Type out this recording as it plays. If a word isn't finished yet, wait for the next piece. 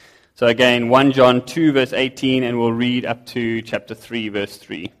So again, 1 John 2 verse 18, and we'll read up to chapter 3 verse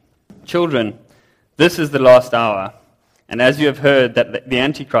 3. Children, this is the last hour, and as you have heard that the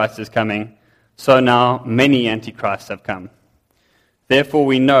antichrist is coming, so now many antichrists have come. Therefore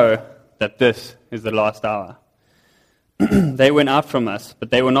we know that this is the last hour. They went out from us, but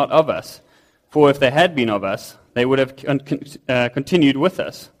they were not of us. For if they had been of us, they would have continued with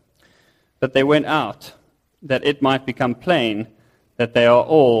us. But they went out, that it might become plain that they are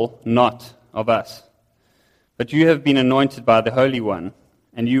all not of us. But you have been anointed by the Holy One,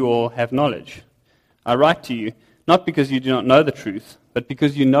 and you all have knowledge. I write to you, not because you do not know the truth, but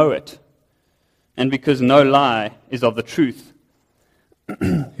because you know it, and because no lie is of the truth.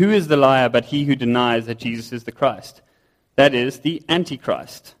 Who is the liar but he who denies that Jesus is the Christ? That is, the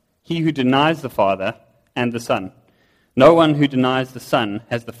antichrist, he who denies the Father and the Son. No one who denies the Son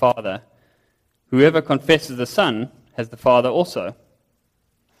has the Father. Whoever confesses the Son has the Father also.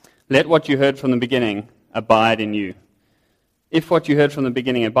 Let what you heard from the beginning abide in you. If what you heard from the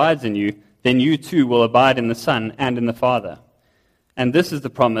beginning abides in you, then you too will abide in the Son and in the Father. And this is the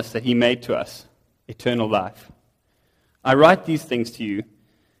promise that he made to us, eternal life. I write these things to you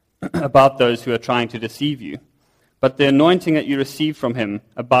about those who are trying to deceive you. But the anointing that you receive from him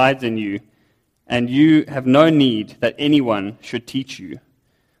abides in you, and you have no need that anyone should teach you.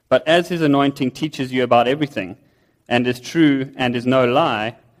 But as his anointing teaches you about everything, and is true and is no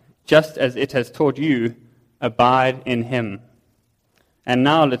lie, just as it has taught you, abide in him. And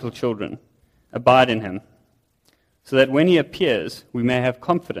now, little children, abide in him, so that when he appears, we may have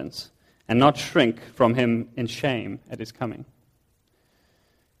confidence and not shrink from him in shame at his coming.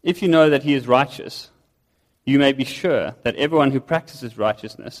 If you know that he is righteous, you may be sure that everyone who practices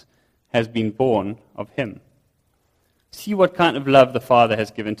righteousness has been born of him. See what kind of love the Father has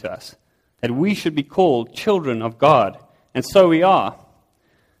given to us, that we should be called children of God, and so we are.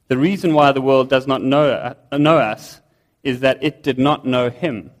 The reason why the world does not know us is that it did not know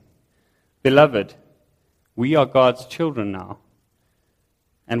him. Beloved, we are God's children now,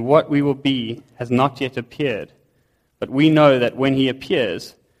 and what we will be has not yet appeared. But we know that when he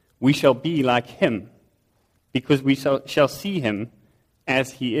appears, we shall be like him, because we shall see him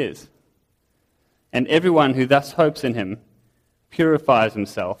as he is. And everyone who thus hopes in him purifies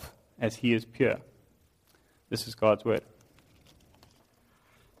himself as he is pure. This is God's word.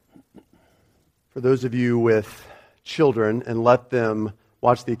 For those of you with children, and let them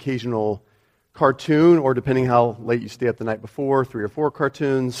watch the occasional cartoon, or depending how late you stay up the night before, 3 or 4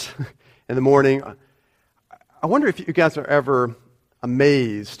 cartoons in the morning. I wonder if you guys are ever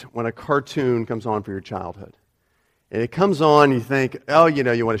amazed when a cartoon comes on for your childhood. And it comes on, you think, oh,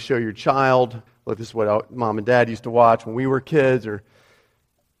 you want to show your child, look, this is what mom and dad used to watch when we were kids.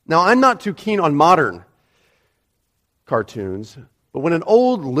 Now, I'm not too keen on modern cartoons, but when an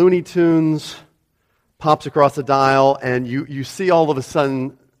old Looney Tunes pops across the dial and you see all of a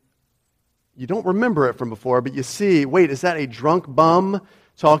sudden, you don't remember it from before, but you see, wait, is that a drunk bum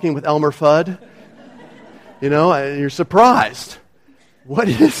talking with Elmer Fudd? And you're surprised. What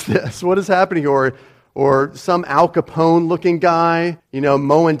is this? What is happening? Or some Al Capone-looking guy,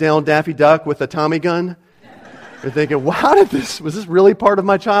 mowing down Daffy Duck with a Tommy gun. You're thinking, wow, was this really part of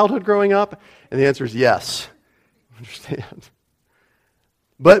my childhood growing up? And the answer is yes. I understand.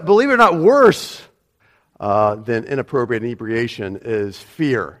 But believe it or not, worse than inappropriate inebriation is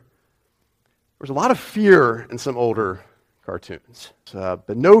fear. There's a lot of fear in some older cartoons.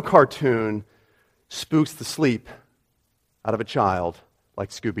 But no cartoon spooks the sleep out of a child like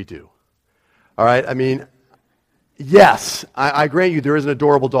Scooby-Doo. All right, yes, I grant you there is an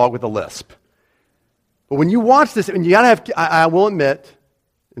adorable dog with a lisp. But when you watch this, and you got to have, I will admit,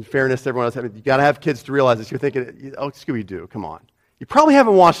 in fairness to everyone else, you got to have kids to realize this. You're thinking, oh, Scooby-Doo, come on. You probably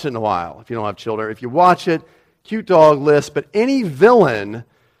haven't watched it in a while if you don't have children. If you watch it, cute dog, lisp, but any villain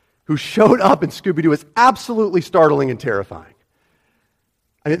who showed up in Scooby-Doo is absolutely startling and terrifying.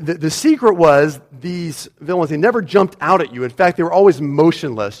 The secret was these villains, they never jumped out at you. In fact, they were always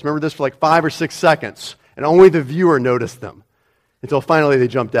motionless. Remember this for like 5 or 6 seconds, and only the viewer noticed them until finally they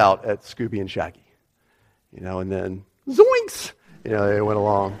jumped out at Scooby and Shaggy. And then, zoinks! They went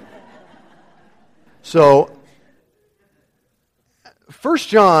along. So, 1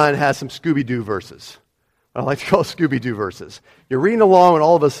 John has some Scooby-Doo verses. I like to call Scooby-Doo verses. You're reading along and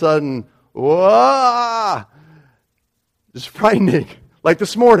all of a sudden, whoa! Just frightening. Like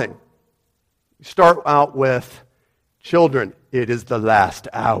this morning, you start out with, children, it is the last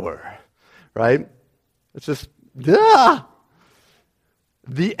hour, right? It's just, the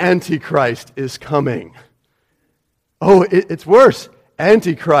antichrist is coming. Oh, it's worse.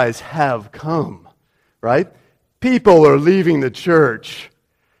 Antichrists have come, right? People are leaving the church.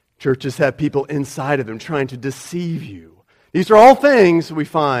 Churches have people inside of them trying to deceive you. These are all things we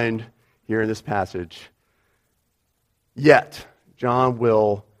find here in this passage. Yet, John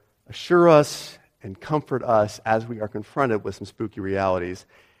will assure us and comfort us as we are confronted with some spooky realities.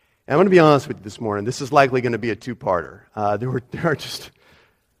 And I'm going to be honest with you this morning. This is likely going to be a two-parter.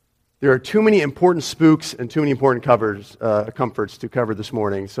 There are too many important spooks and too many important comforts to cover this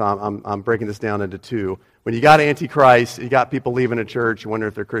morning, so I'm breaking this down into two. When you got antichrist, you got people leaving a church, you wonder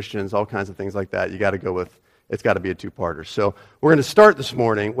if they're Christians, all kinds of things like that. You got to go with, it's got to be a two-parter. So we're going to start this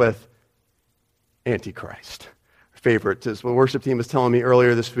morning with antichrist. Favorite. As the worship team was telling me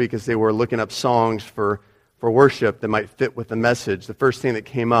earlier this week as they were looking up songs for worship that might fit with the message, the first thing that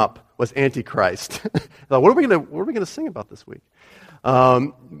came up was antichrist. I thought, what are we going to sing about this week?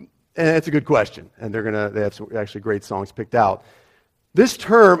 And it's a good question, and they have some actually great songs picked out. This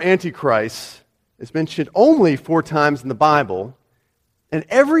term antichrist is mentioned only 4 times in the Bible, and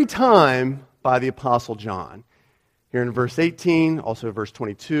every time by the Apostle John. Here in verse 18, also verse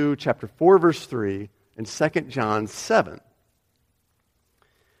 22, chapter 4, verse 3, and 2 John 7.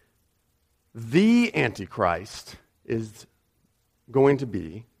 The Antichrist is going to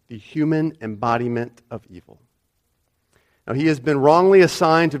be the human embodiment of evil. Now, he has been wrongly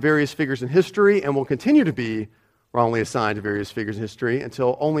assigned to various figures in history and will continue to be wrongly assigned to various figures in history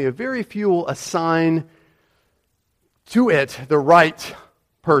until only a very few will assign to it the right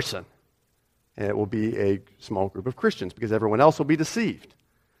person. And it will be a small group of Christians because everyone else will be deceived.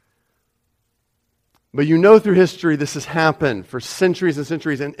 But you know through history this has happened for centuries and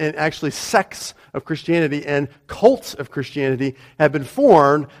centuries, and actually sects of Christianity and cults of Christianity have been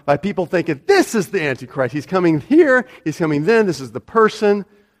formed by people thinking, this is the Antichrist. He's coming here, he's coming then, this is the person.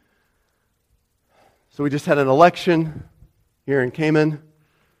 So we just had an election here in Cayman.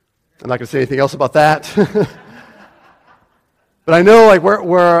 I'm not going to say anything else about that. But I know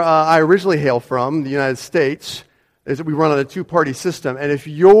where I originally hail from, the United States, is that we run on a 2-party system. And if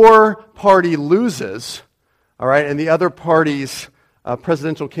your party loses, all right, and the other party's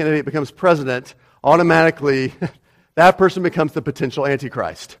presidential candidate becomes president, automatically that person becomes the potential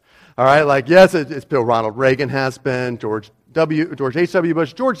Antichrist. All right, yes, it's Bill Ronald Reagan has been, George H.W.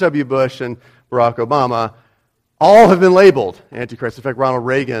 Bush, George W. Bush, and Barack Obama, all have been labeled Antichrist. In fact, Ronald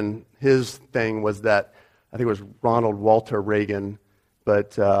Reagan, his thing was that, I think it was Ronald Walter Reagan,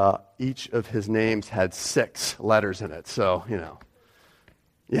 but each of his names had 6 letters in it. So,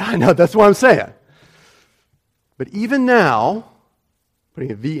 yeah, I know, that's what I'm saying. But even now,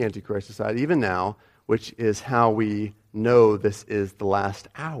 putting the Antichrist aside, even now, which is how we know this is the last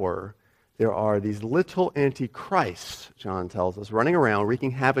hour, there are these little antichrists, John tells us, running around,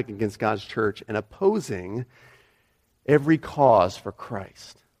 wreaking havoc against God's church and opposing every cause for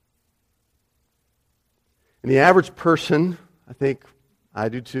Christ. And the average person, I think I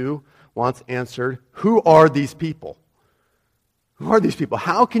do too, wants answered, who are these people? Who are these people?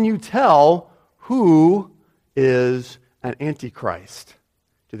 How can you tell who is an antichrist?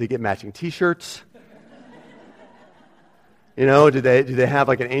 Do they get matching T-shirts? Do they have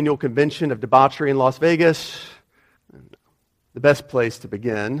an annual convention of debauchery in Las Vegas? The best place to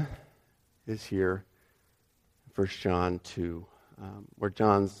begin is here, 1 John 2, where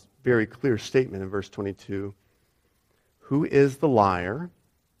John's very clear statement in verse 22, who is the liar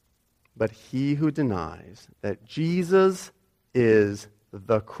but he who denies that Jesus is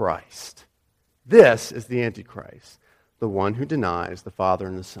the Christ? This is the Antichrist, the one who denies the Father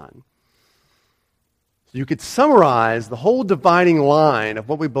and the Son. So you could summarize the whole dividing line of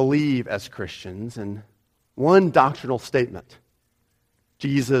what we believe as Christians in one doctrinal statement: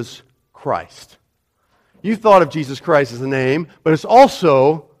 Jesus Christ. You thought of Jesus Christ as a name, but it's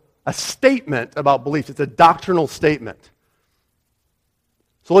also a statement about beliefs. It's a doctrinal statement.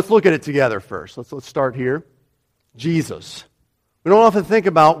 So let's look at it together first. Let's start here. Jesus. We don't often think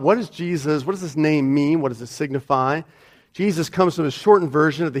about what is Jesus, what does this name mean, what does it signify? Jesus comes from a shortened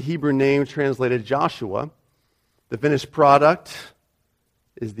version of the Hebrew name translated Joshua. The finished product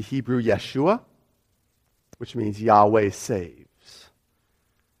is the Hebrew Yeshua, which means Yahweh saves.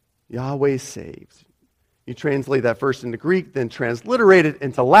 Yahweh saves. You translate that first into Greek, then transliterate it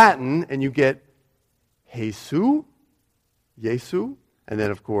into Latin, and you get Jesus, and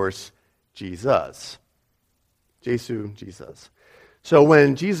then, of course, Jesus. Jesus. So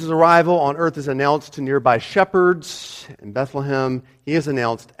when Jesus' arrival on earth is announced to nearby shepherds in Bethlehem, he is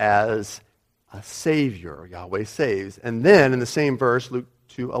announced as a Savior. Yahweh saves. And then in the same verse, Luke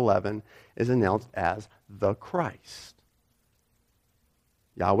 2:11, is announced as the Christ.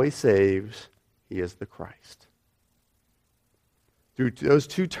 Yahweh saves. He is the Christ. Through those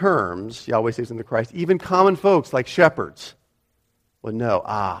two terms, Yahweh saves and the Christ, even common folks like shepherds would know,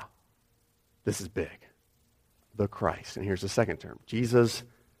 This is big. The Christ. And here's the second term. Jesus,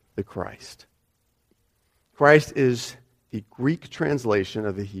 the Christ. Christ is the Greek translation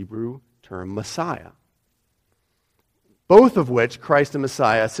of the Hebrew term Messiah. Both of which, Christ and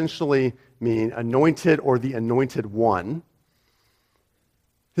Messiah, essentially mean anointed or the anointed one.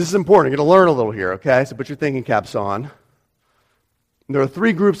 This is important. You're going to learn a little here, okay? So put your thinking caps on. There are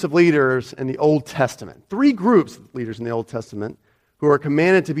three groups of leaders in the Old Testament. Three groups of leaders in the Old Testament who are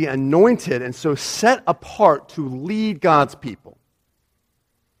commanded to be anointed and so set apart to lead God's people.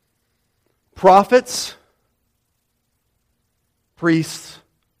 Prophets, priests,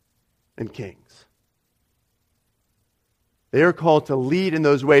 and kings. They are called to lead in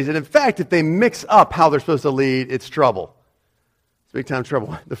those ways. And in fact, if they mix up how they're supposed to lead, it's trouble. It's big time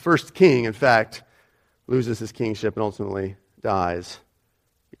trouble. The first king, in fact, loses his kingship and ultimately dies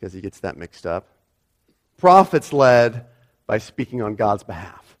because he gets that mixed up. Prophets led by speaking on God's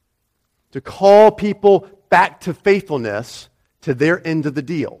behalf to call people back to faithfulness to their end of the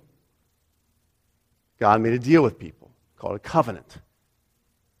deal. God made a deal with people called a covenant.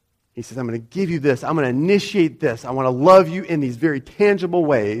 He says, I'm going to give you this. I'm going to initiate this. I want to love you in these very tangible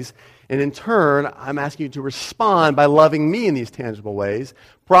ways. And in turn, I'm asking you to respond by loving me in these tangible ways.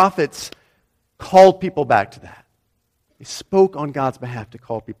 Prophets called people back to that. They spoke on God's behalf to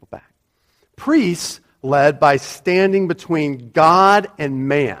call people back. Priests led by standing between God and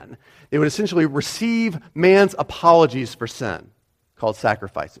man. They would essentially receive man's apologies for sin, called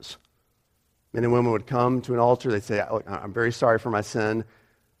sacrifices. Men and women would come to an altar. They'd say, I'm very sorry for my sin.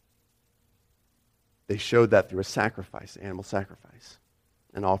 They showed that through a sacrifice, animal sacrifice,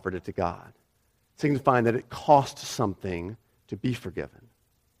 and offered it to God, signifying that it cost something to be forgiven,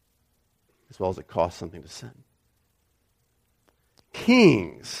 as well as it cost something to sin.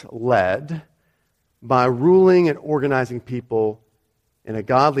 Kings led by ruling and organizing people in a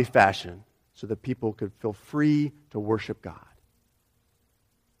godly fashion so that people could feel free to worship God.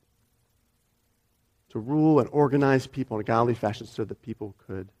 To rule and organize people in a godly fashion so that people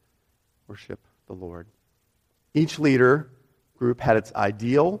could worship the Lord. Each leader group had its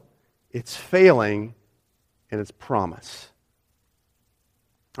ideal, its failing, and its promise.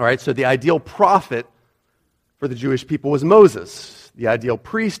 All right, so the ideal prophet for the Jewish people was Moses. The ideal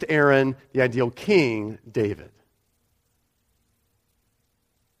priest, Aaron. The ideal king, David.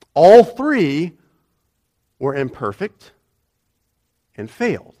 All three were imperfect and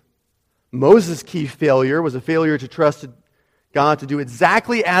failed. Moses' key failure was a failure to trust God to do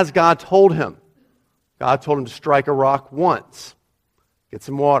exactly as God told him. God told him to strike a rock once, get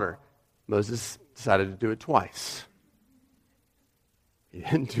some water. Moses decided to do it twice. He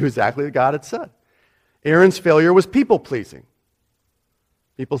didn't do exactly what God had said. Aaron's failure was people-pleasing.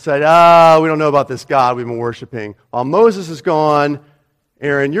 People said, we don't know about this God we've been worshiping. While Moses is gone,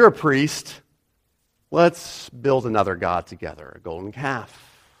 Aaron, you're a priest. Let's build another God together, a golden calf.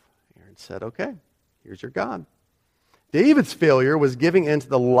 Aaron said, okay, here's your God. David's failure was giving in to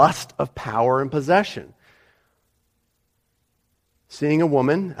the lust of power and possession. Seeing a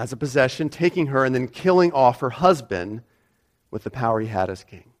woman as a possession, taking her, and then killing off her husband with the power he had as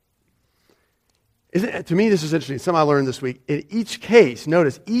king. To me, this is interesting. Something I learned this week. In each case,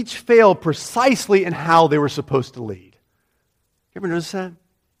 notice, each failed precisely in how they were supposed to lead. You ever notice that?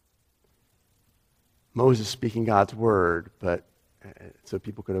 Moses speaking God's word, but so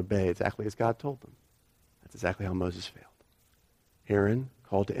people could obey exactly as God told them. That's exactly how Moses failed. Aaron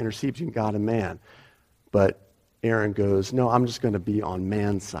called to intercede between God and man. But Aaron goes, no, I'm just going to be on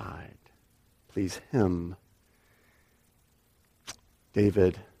man's side. Please him.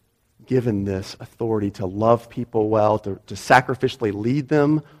 David, given this authority to love people well, to sacrificially lead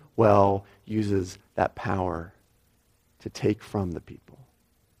them well, uses that power to take from the people.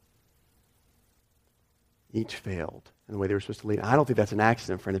 Each failed in the way they were supposed to lead. I don't think that's an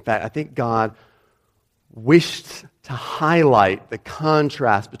accident, friend. In fact, I think God wished to highlight the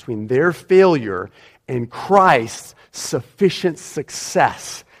contrast between their failure and Christ's sufficient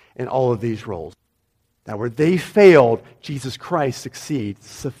success in all of these roles. That where they failed, Jesus Christ succeeds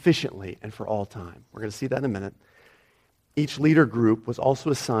sufficiently and for all time. We're going to see that in a minute. Each leader group was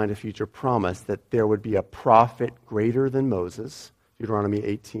also assigned a future promise that there would be a prophet greater than Moses. Deuteronomy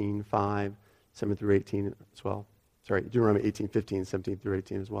 18:5, 7 through 18 as well. Deuteronomy 18:15, 17 through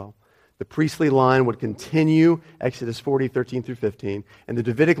 18 as well. The priestly line would continue, Exodus 40, 13 through 15, and the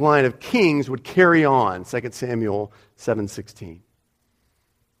Davidic line of kings would carry on, 2 Samuel 7:16.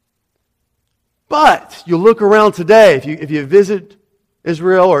 But you look around today, if you visit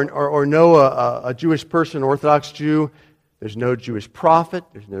Israel or know a Jewish person, an Orthodox Jew, there's no Jewish prophet,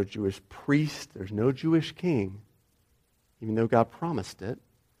 there's no Jewish priest, there's no Jewish king, even though God promised it.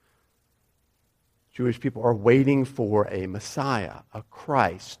 Jewish people are waiting for a Messiah, a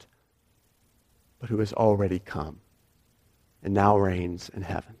Christ, but who has already come and now reigns in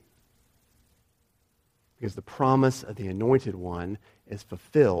heaven. Because the promise of the Anointed One is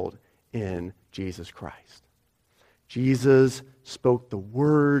fulfilled in Jesus Christ. Jesus spoke the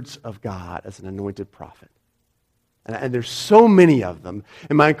words of God as an anointed prophet. And there's so many of them.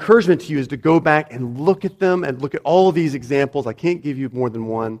 And my encouragement to you is to go back and look at them and look at all of these examples. I can't give you more than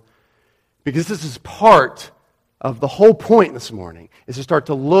one. Because this is part of the whole point this morning, is to start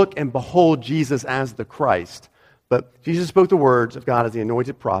to look and behold Jesus as the Christ. But Jesus spoke the words of God as the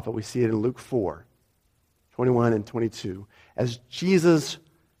anointed prophet. We see it in Luke 4, 21 and 22. As Jesus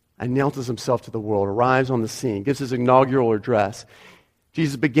announces himself to the world, arrives on the scene, gives his inaugural address,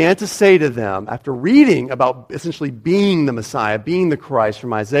 Jesus began to say to them, after reading about essentially being the Messiah, being the Christ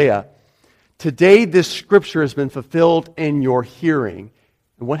from Isaiah, "Today this scripture has been fulfilled in your hearing."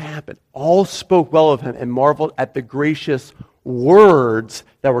 And what happened? All spoke well of him and marveled at the gracious words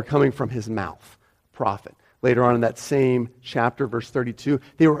that were coming from his mouth. Prophet. Later on in that same chapter, verse 32,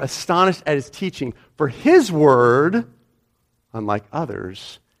 they were astonished at his teaching, for his word, unlike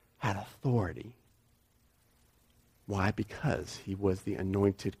others, had authority. Why? Because he was the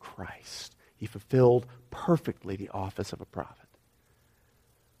anointed Christ. He fulfilled perfectly the office of a prophet,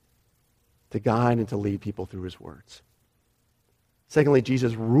 to guide and to lead people through his words. Secondly,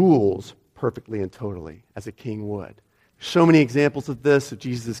 Jesus rules perfectly and totally, as a king would. So many examples of this, of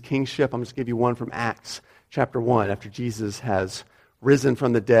Jesus' kingship. I'm just going to give you one from Acts chapter 1. After Jesus has risen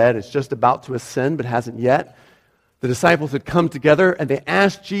from the dead, is just about to ascend, but hasn't yet, the disciples had come together and they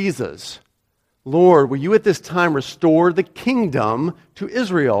asked Jesus, "Lord, will you at this time restore the kingdom to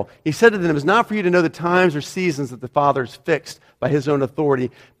Israel?" He said to them, "It is not for you to know the times or seasons that the Father has fixed by his own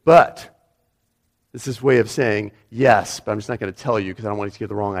authority, but..." This is his way of saying, yes, but I'm just not going to tell you because I don't want you to get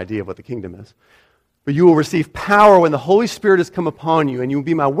the wrong idea of what the kingdom is. "But you will receive power when the Holy Spirit has come upon you, and you will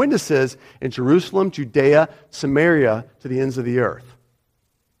be my witnesses in Jerusalem, Judea, Samaria, to the ends of the earth."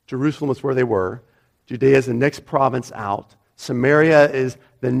 Jerusalem is where they were. Judea is the next province out. Samaria is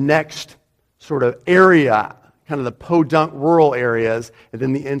the next sort of area, kind of the podunk rural areas, and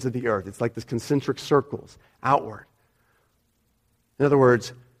then the ends of the earth. It's like this concentric circles outward. In other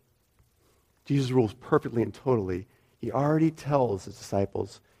words, Jesus rules perfectly and totally. He already tells his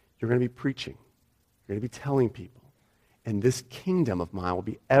disciples, you're going to be preaching. You're going to be telling people. And this kingdom of mine will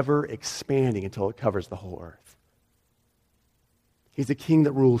be ever expanding until it covers the whole earth. He's a king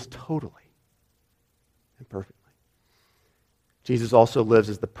that rules totally and perfectly. Jesus also lives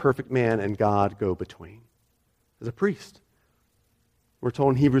as the perfect man and God go-between, as a priest. We're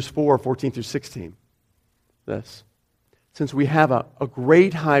told in Hebrews 4, 14 through 16, this: "Since we have a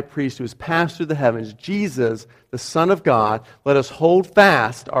great high priest who has passed through the heavens, Jesus, the Son of God, let us hold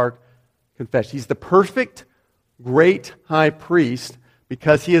fast our confession." He's the perfect, great high priest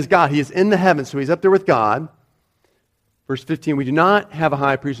because he is God. He is in the heavens, so he's up there with God. Verse 15, "We do not have a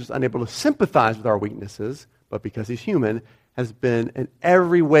high priest who is unable to sympathize with our weaknesses, but because he's human, has been in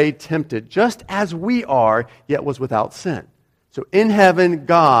every way tempted, just as we are, yet was without sin." So in heaven,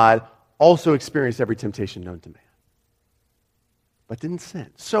 God also experienced every temptation known to man, but didn't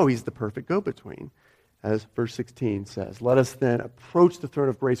sin. So he's the perfect go-between. As verse 16 says, "Let us then approach the throne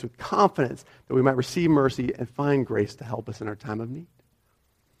of grace with confidence that we might receive mercy and find grace to help us in our time of need."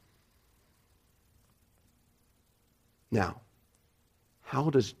 Now, how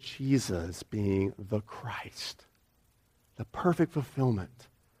does Jesus, being the Christ, the perfect fulfillment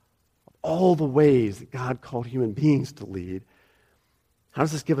of all the ways that God called human beings to lead, how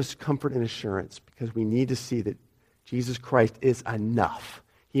does this give us comfort and assurance? Because we need to see that Jesus Christ is enough.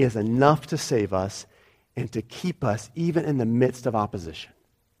 He is enough to save us and to keep us even in the midst of opposition.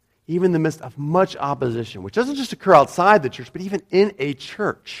 Even in the midst of much opposition, which doesn't just occur outside the church, but even in a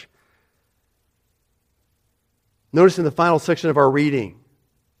church. Notice in the final section of our reading,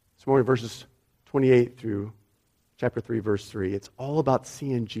 this morning, verses 28 through chapter 3, verse 3, it's all about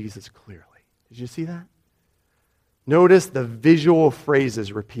seeing Jesus clearly. Did you see that? Notice the visual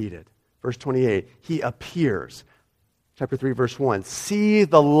phrases repeated. Verse 28, he appears. Chapter 3, verse 1, see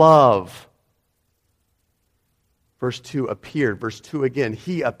the love. Verse 2, appeared. Verse 2 again,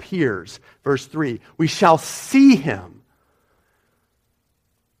 he appears. Verse 3, we shall see him.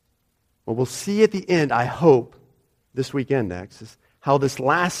 What we'll see at the end, I hope, this weekend next, is how this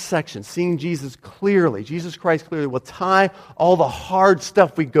last section, seeing Jesus clearly, Jesus Christ clearly, will tie all the hard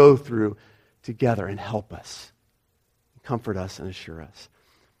stuff we go through together and help us, comfort us, and assure us.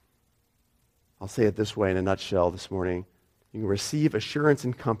 I'll say it this way in a nutshell this morning. You can receive assurance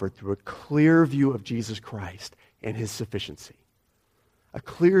and comfort through a clear view of Jesus Christ and his sufficiency. a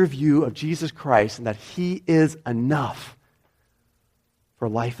clear view of Jesus Christ and that he is enough for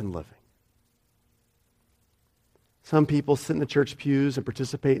life and living. Some people sit in the church pews and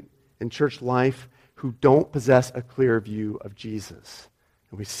participate in church life who don't possess a clear view of Jesus.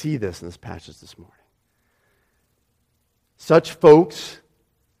 And we see this in this passage this morning. Such folks,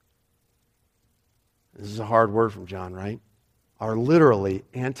 this is a hard word from John, right? Are literally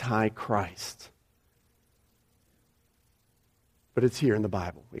antichrist. But it's here in the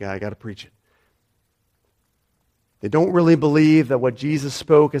Bible. I got to preach it. They don't really believe that what Jesus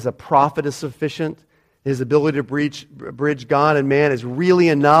spoke as a prophet is sufficient. His ability to bridge God and man is really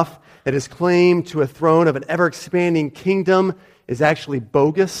enough. That his claim to a throne of an ever-expanding kingdom is actually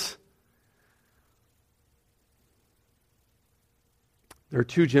bogus. There are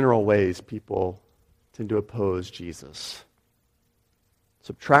two general ways people tend to oppose Jesus: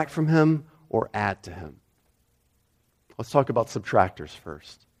 subtract from him or add to him. Let's talk about subtractors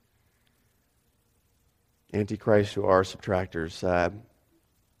first. Antichrists who are subtractors.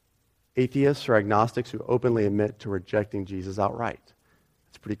 Atheists or agnostics who openly admit to rejecting Jesus outright.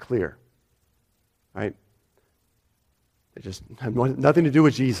 It's pretty clear, right? They just have nothing to do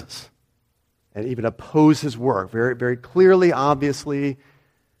with Jesus and even oppose his work very, very clearly, obviously,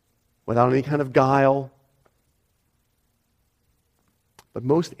 without any kind of guile. But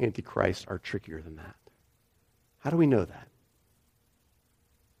most antichrists are trickier than that. How do we know that?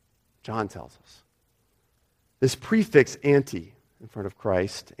 John tells us. This prefix anti in front of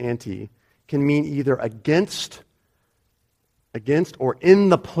Christ, anti, can mean either against or in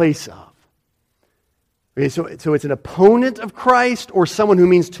the place of. Okay, so it's an opponent of Christ or someone who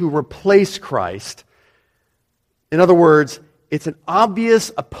means to replace Christ. In other words, it's an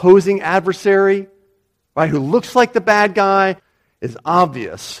obvious opposing adversary, right, who looks like the bad guy, is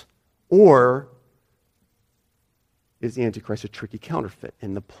obvious, or is the Antichrist a tricky counterfeit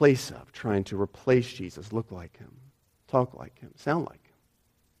in the place of, trying to replace Jesus, look like him, talk like him, sound like him?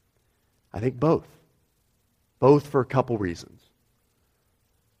 I think both. Both for a couple reasons.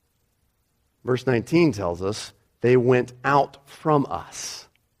 Verse 19 tells us, they went out from us.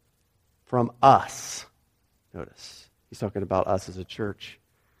 From us. Notice, he's talking about us as a church.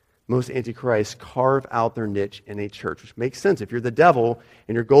 Most antichrists carve out their niche in a church, which makes sense. If you're the devil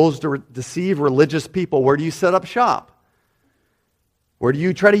and your goal is to deceive religious people, where do you set up shop? Where do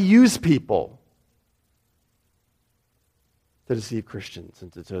you try to use people to deceive Christians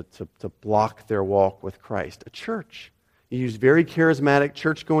and to block their walk with Christ? A church. You use very charismatic,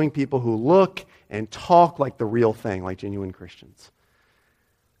 church-going people who look and talk like the real thing, like genuine Christians.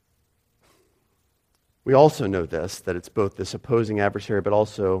 We also know this, that it's both this opposing adversary but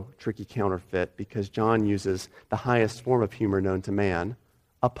also tricky counterfeit, because John uses the highest form of humor known to man,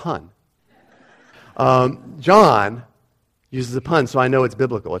 a pun. John uses a pun, so I know it's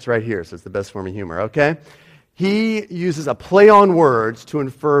biblical. It's right here, so it's the best form of humor, okay? He uses a play on words to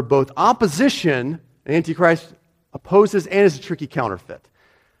infer both opposition, Antichrist opposes, and is a tricky counterfeit.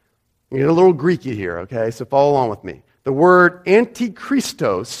 You get a little Greeky here, okay? So follow along with me. The word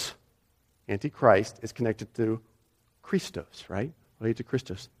antichristos, Antichrist, is connected to Christos, right? Related to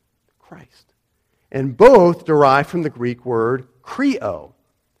Christos, Christ. And both derive from the Greek word kreo,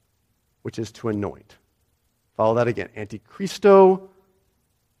 which is to anoint. Follow that again. Antichristo,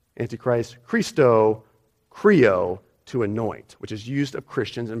 Antichrist, Christo, kreo, to anoint, which is used of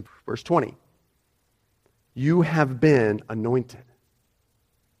Christians in verse 20. You have been anointed.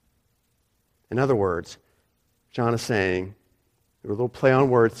 In other words, John is saying, there were a little play on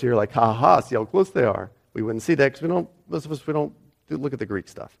words here, like, ha ha, see how close they are. We wouldn't see that because most of us, we don't look at the Greek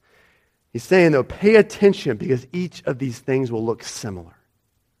stuff. He's saying, though, pay attention because each of these things will look similar.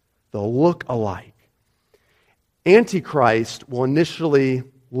 They'll look alike. Antichrist will initially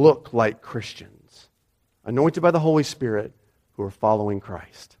look like Christians, anointed by the Holy Spirit, who are following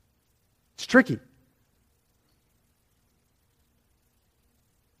Christ. It's tricky.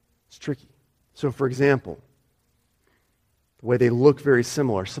 It's tricky. So, for example, the way they look very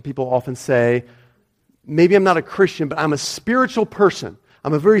similar. Some people often say, maybe I'm not a Christian, but I'm a spiritual person.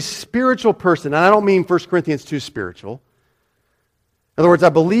 I'm a very spiritual person. And I don't mean 1 Corinthians 2 spiritual. In other words, I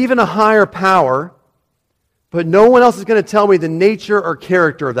believe in a higher power, but no one else is going to tell me the nature or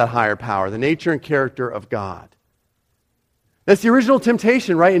character of that higher power, the nature and character of God. That's the original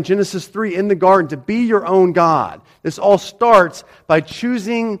temptation, right, in Genesis 3, in the garden, to be your own God. This all starts by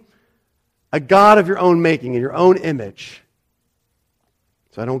choosing a God of your own making, in your own image.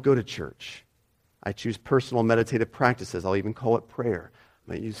 So I don't go to church. I choose personal meditative practices. I'll even call it prayer.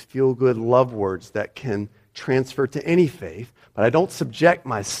 I might use feel-good love words that can transfer to any faith, but I don't subject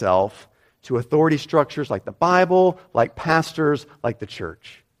myself to authority structures like the Bible, like pastors, like the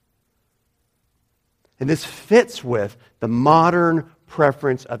church. And this fits with the modern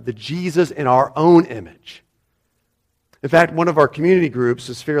preference of the Jesus in our own image. In fact, one of our community groups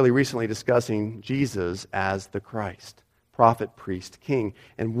is fairly recently discussing Jesus as the Christ, prophet, priest, king,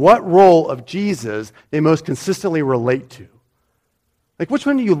 and what role of Jesus they most consistently relate to. Like, which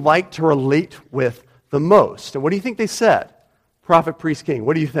one do you like to relate with the most? And what do you think they said? Prophet, priest, king.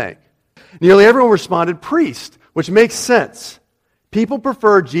 What do you think? Nearly everyone responded priest, which makes sense. People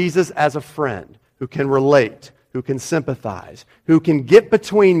prefer Jesus as a friend who can relate, who can sympathize, who can get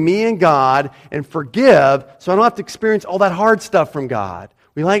between me and God and forgive so I don't have to experience all that hard stuff from God.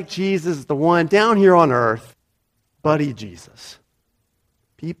 We like Jesus, the one down here on earth, buddy Jesus.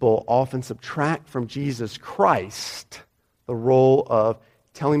 People often subtract from Jesus Christ the role of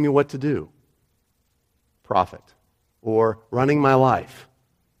telling me what to do, prophet, or running my life,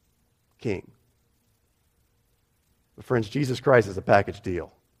 king. But friends, Jesus Christ is a package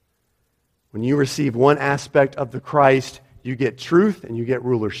deal. When you receive one aspect of the Christ, you get truth and you get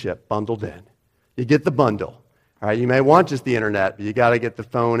rulership bundled in. You get the bundle. All right, you may want just the internet, but you got to get the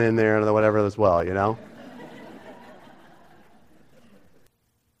phone in there and whatever as well, you know?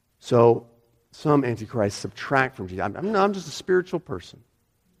 So, some antichrists subtract from Jesus. I'm just a spiritual person.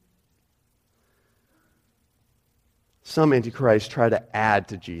 Some antichrists try to add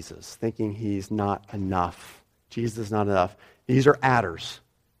to Jesus, thinking he's not enough. Jesus is not enough. These are adders.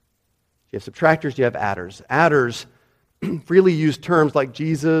 You have subtractors, you have adders. Adders freely use terms like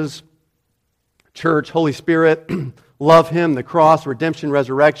Jesus, church, Holy Spirit, love him, the cross, redemption,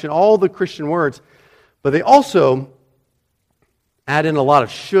 resurrection, all the Christian words. But they also add in a lot of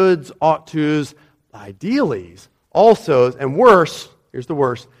shoulds, ought tos, ideallys, alsos, and worse, here's the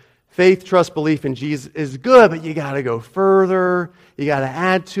worst, faith, trust, belief in Jesus is good, but you got to go further, you got to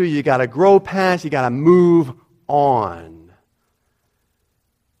add to, you got to grow past, you got to move on.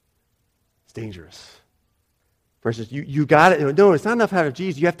 It's dangerous. For instance, you got it. No, it's not enough to have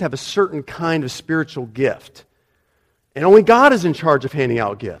Jesus. You have to have a certain kind of spiritual gift. And only God is in charge of handing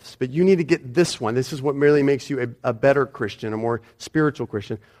out gifts. But you need to get this one. This is what merely makes you a better Christian, a more spiritual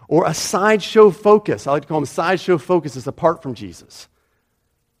Christian. Or a sideshow focus. I like to call them sideshow focuses apart from Jesus.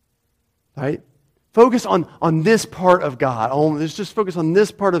 Right? Focus on this part of God. Let's just focus on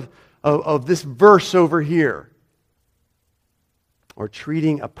this part of this verse over here. Or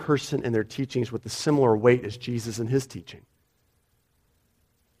treating a person and their teachings with a similar weight as Jesus and his teaching.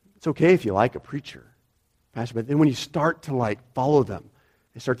 It's okay if you like a preacher, pastor, but then when you start to follow them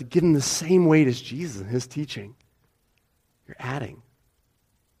and start to give them the same weight as Jesus and his teaching, you're adding.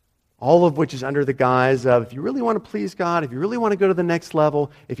 All of which is under the guise of, if you really want to please God, if you really want to go to the next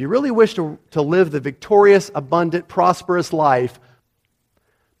level, if you really wish to live the victorious, abundant, prosperous life,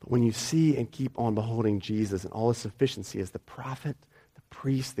 but when you see and keep on beholding Jesus and all his sufficiency as the prophet, the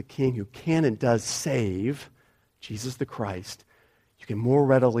priest, the king who can and does save, Jesus the Christ, you can more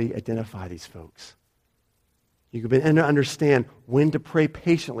readily identify these folks. You can begin to understand when to pray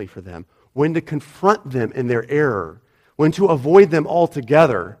patiently for them, when to confront them in their error, when to avoid them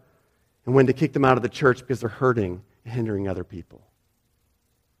altogether, and when to kick them out of the church because they're hurting and hindering other people.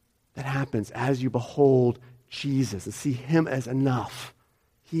 That happens as you behold Jesus and see him as enough.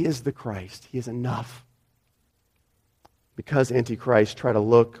 He is the Christ. He is enough. Because antichrists try to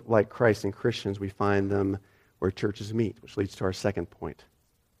look like Christ and Christians, we find them where churches meet, which leads to our second point,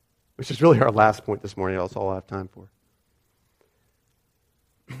 which is really our last point this morning. That's all I have time for.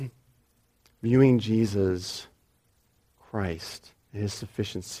 Viewing Jesus, Christ, and his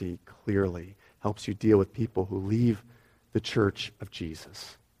sufficiency clearly helps you deal with people who leave the church of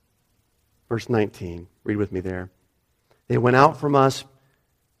Jesus. Verse 19, read with me there. They went out from us,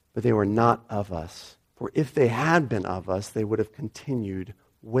 but they were not of us. For if they had been of us, they would have continued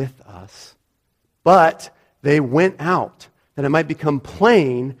with us. But they went out, that it might become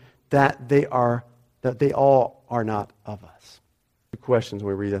plain that they all are not of us. The questions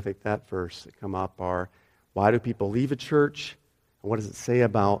when we read, I think, that verse that come up are, why do people leave a church? And what does it say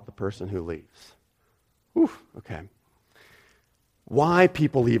about the person who leaves? Whew, okay. Why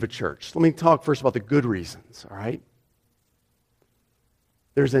people leave a church? Let me talk first about the good reasons, all right?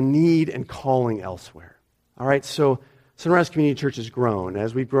 There's a need and calling elsewhere. All right, so Sunrise Community Church has grown.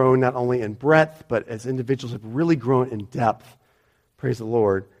 As we've grown not only in breadth, but as individuals have really grown in depth, praise the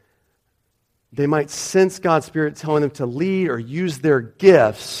Lord, they might sense God's Spirit telling them to lead or use their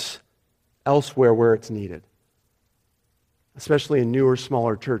gifts elsewhere where it's needed, especially in newer,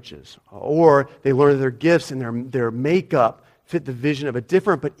 smaller churches. Or they learn their gifts and their makeup fit the vision of a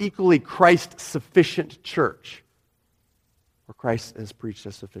different but equally Christ-sufficient church, where Christ is preached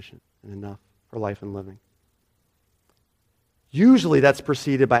as sufficient. and enough for life and living. Usually that's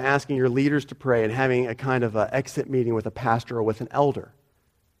preceded by asking your leaders to pray and having a kind of an exit meeting with a pastor or with an elder.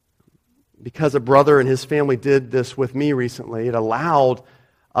 Because a brother and his family did this with me recently, it allowed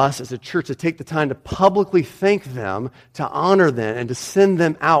us as a church to take the time to publicly thank them, to honor them, and to send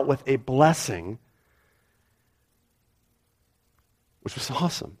them out with a blessing, which was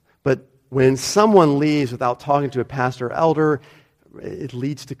awesome. But when someone leaves without talking to a pastor or elder, it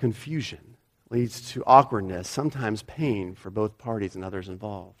leads to confusion, leads to awkwardness, sometimes pain for both parties and others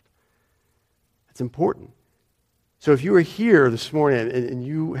involved. It's important. So if you are here this morning and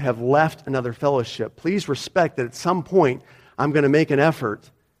you have left another fellowship, please respect that at some point I'm going to make an effort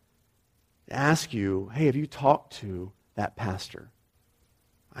to ask you, hey, have you talked to that pastor?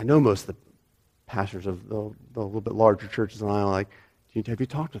 I know most of the pastors of the little bit larger churches than I like. Have you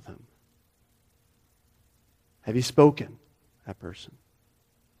talked with them? Have you spoken to that person?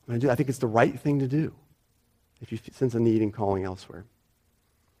 I think it's the right thing to do if you sense a need in calling elsewhere.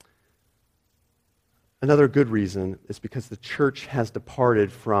 Another good reason is because the church has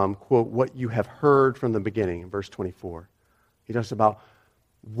departed from, quote, what you have heard from the beginning, in verse 24. He talks about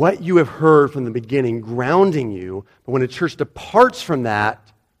what you have heard from the beginning grounding you, but when a church departs from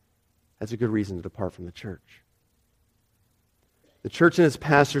that, that's a good reason to depart from the church. The church and its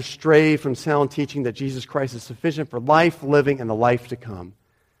pastors stray from sound teaching that Jesus Christ is sufficient for life, living, and the life to come.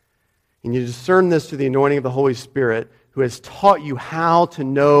 And you discern this through the anointing of the Holy Spirit, who has taught you how to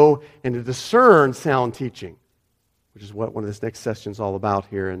know and to discern sound teaching, which is what one of this next session is all about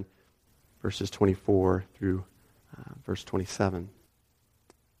here in verses 24 through verse 27.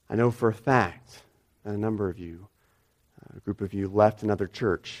 I know for a fact that a number of you, a group of you, left another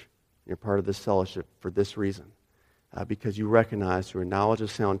church. You're part of this fellowship for this reason, because you recognize through a knowledge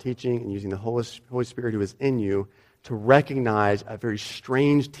of sound teaching and using the Holy Spirit who is in you to recognize a very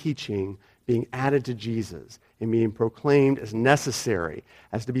strange teaching being added to Jesus and being proclaimed as necessary,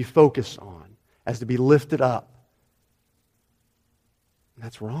 as to be focused on, as to be lifted up. And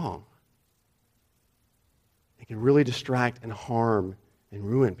that's wrong. It can really distract and harm and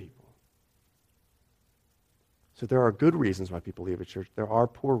ruin people. So there are good reasons why people leave a church. There are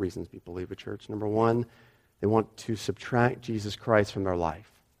poor reasons people leave a church. Number one, they want to subtract Jesus Christ from their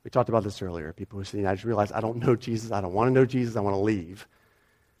life. We talked about this earlier. People who say, I just realized I don't know Jesus, I don't want to know Jesus, I want to leave.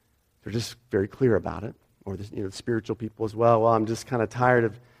 They're just very clear about it. Or the spiritual people as well. Well, I'm just kind of tired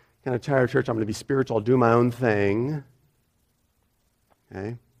of church. I'm going to be spiritual. I'll do my own thing.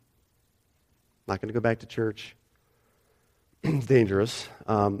 Okay? Not going to go back to church. It's dangerous.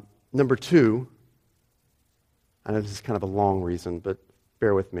 Number two, I know this is kind of a long reason, but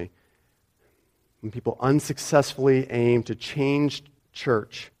bear with me. When people unsuccessfully aim to change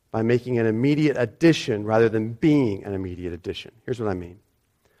church by making an immediate addition rather than being an immediate addition. Here's what I mean.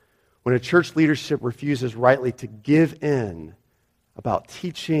 When a church leadership refuses rightly to give in about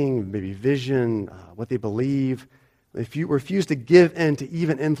teaching, maybe vision, what they believe, if you refuse to give in to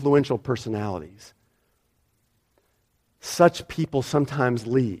even influential personalities, such people sometimes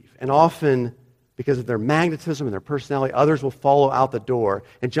leave. And often, because of their magnetism and their personality, others will follow out the door.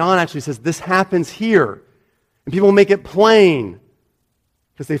 And John actually says this happens here. And people make it plain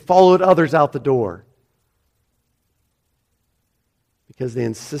because they followed others out the door. Because they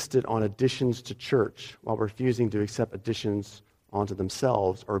insisted on additions to church while refusing to accept additions onto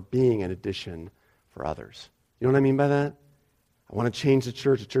themselves or being an addition for others. You know what I mean by that? I want to change the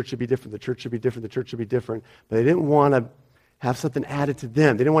church. The church should be different. The church should be different. The church should be different. But they didn't want to have something added to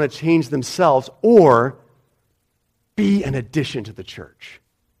them. They didn't want to change themselves or be an addition to the church.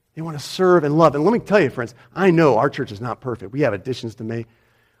 They want to serve and love. And let me tell you, friends, I know our church is not perfect. We have additions to make.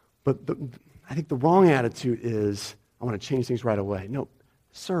 But I think the wrong attitude is, I want to change things right away. No,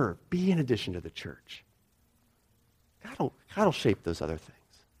 serve. Be an addition to the church. God will shape those other things.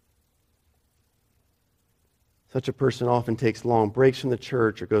 Such a person often takes long breaks from the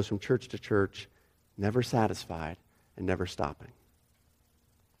church or goes from church to church, never satisfied and never stopping.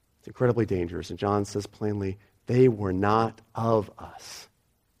 It's incredibly dangerous. And John says plainly, they were not of us.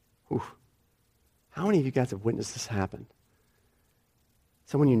 Whew. How many of you guys have witnessed this happen?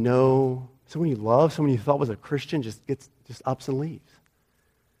 Someone you know, someone you love, someone you thought was a Christian just ups and leaves.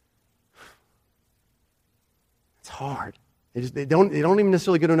 It's hard. They don't even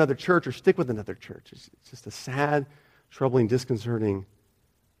necessarily go to another church or stick with another church. It's just a sad, troubling, disconcerting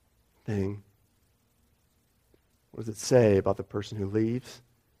thing. What does it say about the person who leaves?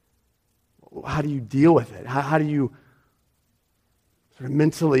 How do you deal with it? How do you sort of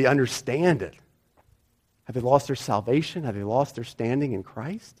mentally understand it? Have they lost their salvation? Have they lost their standing in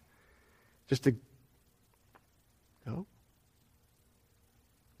Christ? Just to go?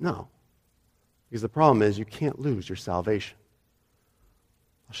 No. Because the problem is you can't lose your salvation.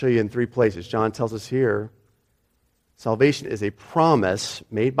 I'll show you in 3 places. John tells us here, salvation is a promise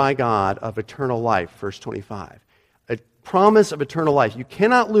made by God of eternal life, verse 25. A promise of eternal life. You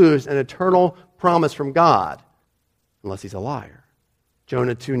cannot lose an eternal promise from God unless he's a liar.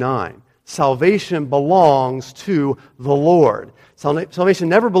 Jonah 2:9. Salvation belongs to the Lord. Salvation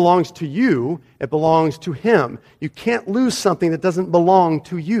never belongs to you. It belongs to him. You can't lose something that doesn't belong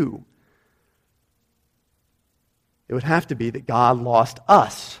to you. It would have to be that God lost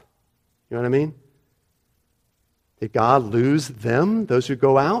us. You know what I mean? Did God lose them, those who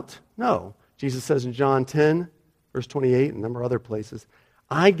go out? No. Jesus says in John 10, verse 28, and a number of other places,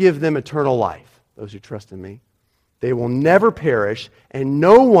 I give them eternal life, those who trust in me. They will never perish, and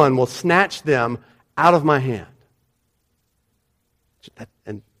no one will snatch them out of my hand.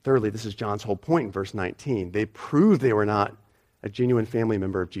 And thirdly, this is John's whole point in verse 19. They proved they were not a genuine family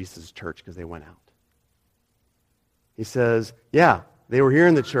member of Jesus' church because they went out. He says, yeah, they were here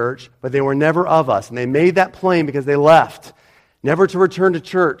in the church, but they were never of us. And they made that plain because they left, never to return to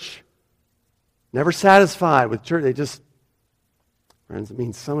church, never satisfied with church. Friends, it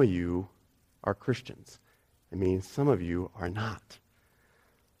means some of you are Christians. It means some of you are not.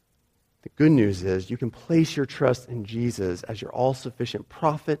 The good news is you can place your trust in Jesus as your all-sufficient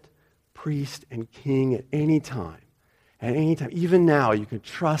prophet, priest, and king at any time. At any time. Even now, you can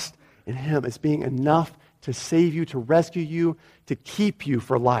trust in him as being enough to save you, to rescue you, to keep you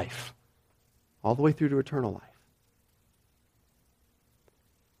for life, all the way through to eternal life.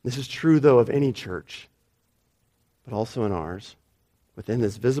 This is true, though, of any church, but also in ours. Within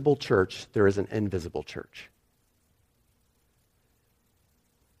this visible church, there is an invisible church.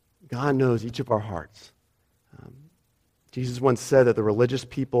 God knows each of our hearts. Jesus once said that the religious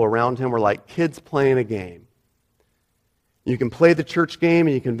people around him were like kids playing a game. You can play the church game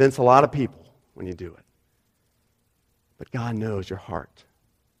and you convince a lot of people when you do it. But God knows your heart.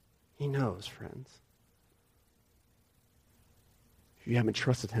 He knows, friends. If you haven't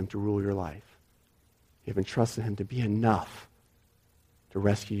trusted him to rule your life, you haven't trusted him to be enough to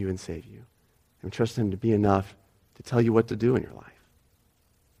rescue you and save you, you haven't trusted him to be enough to tell you what to do in your life.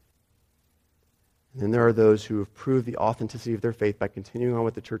 And then there are those who have proved the authenticity of their faith by continuing on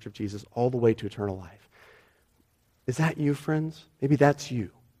with the Church of Jesus all the way to eternal life. Is that you, friends? Maybe that's you.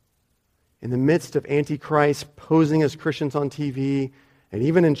 In the midst of antichrists posing as Christians on TV, and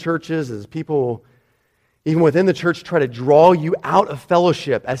even in churches, as people, even within the church, try to draw you out of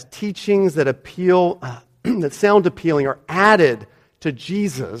fellowship, as teachings that appeal, that sound appealing are added to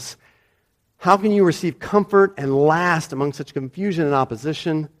Jesus, how can you receive comfort and last among such confusion and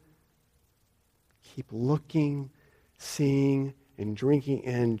opposition? Keep looking, seeing, and drinking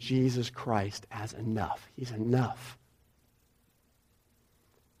in Jesus Christ as enough. He's enough.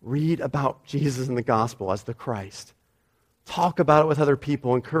 Read about Jesus in the gospel as the Christ. Talk about it with other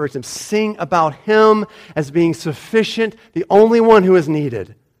people. Encourage them. Sing about him as being sufficient, the only one who is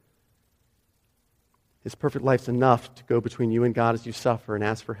needed. His perfect life's enough to go between you and God as you suffer and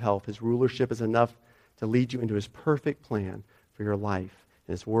ask for help. His rulership is enough to lead you into his perfect plan for your life.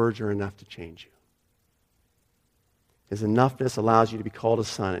 And his words are enough to change you. His enoughness allows you to be called a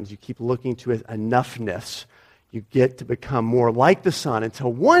son. And as you keep looking to his enoughness, you get to become more like the Son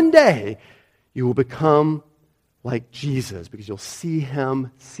until one day you will become like Jesus because you'll see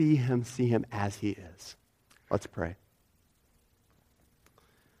him as he is. Let's pray.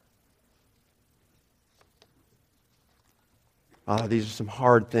 These are some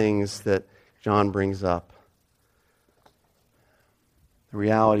hard things that John brings up. The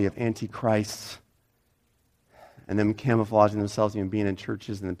reality of antichrists and them camouflaging themselves and being in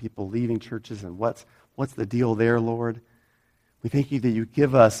churches and then people leaving churches and what's the deal there, Lord? We thank you that you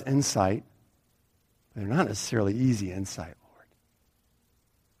give us insight, but they're not necessarily easy insight, Lord.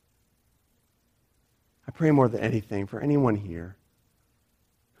 I pray more than anything for anyone here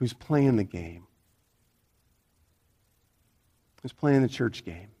who's playing the game, who's playing the church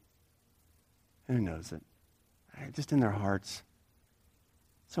game, and who knows it, just in their hearts.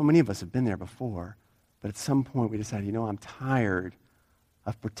 So many of us have been there before, but at some point we decided, I'm tired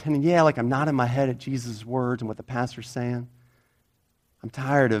of pretending, like I'm not in my head at Jesus' words and what the pastor's saying. I'm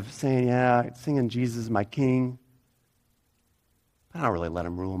tired of saying, singing Jesus is my king. But I don't really let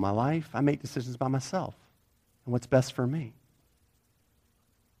him rule my life. I make decisions by myself and what's best for me.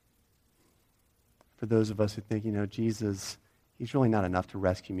 For those of us who think, Jesus, he's really not enough to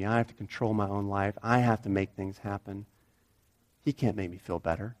rescue me. I have to control my own life. I have to make things happen. He can't make me feel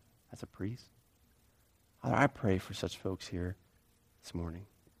better as a priest. Father, I pray for such folks here this morning.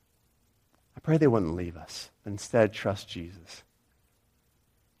 I pray they wouldn't leave us, but instead trust Jesus.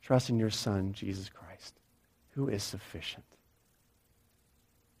 Trust in your Son, Jesus Christ, who is sufficient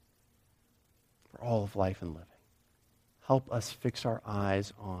for all of life and living. Help us fix our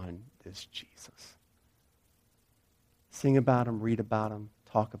eyes on this Jesus. Sing about him, read about him,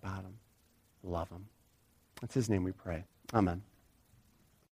 talk about him, love him. It's his name we pray. Amen.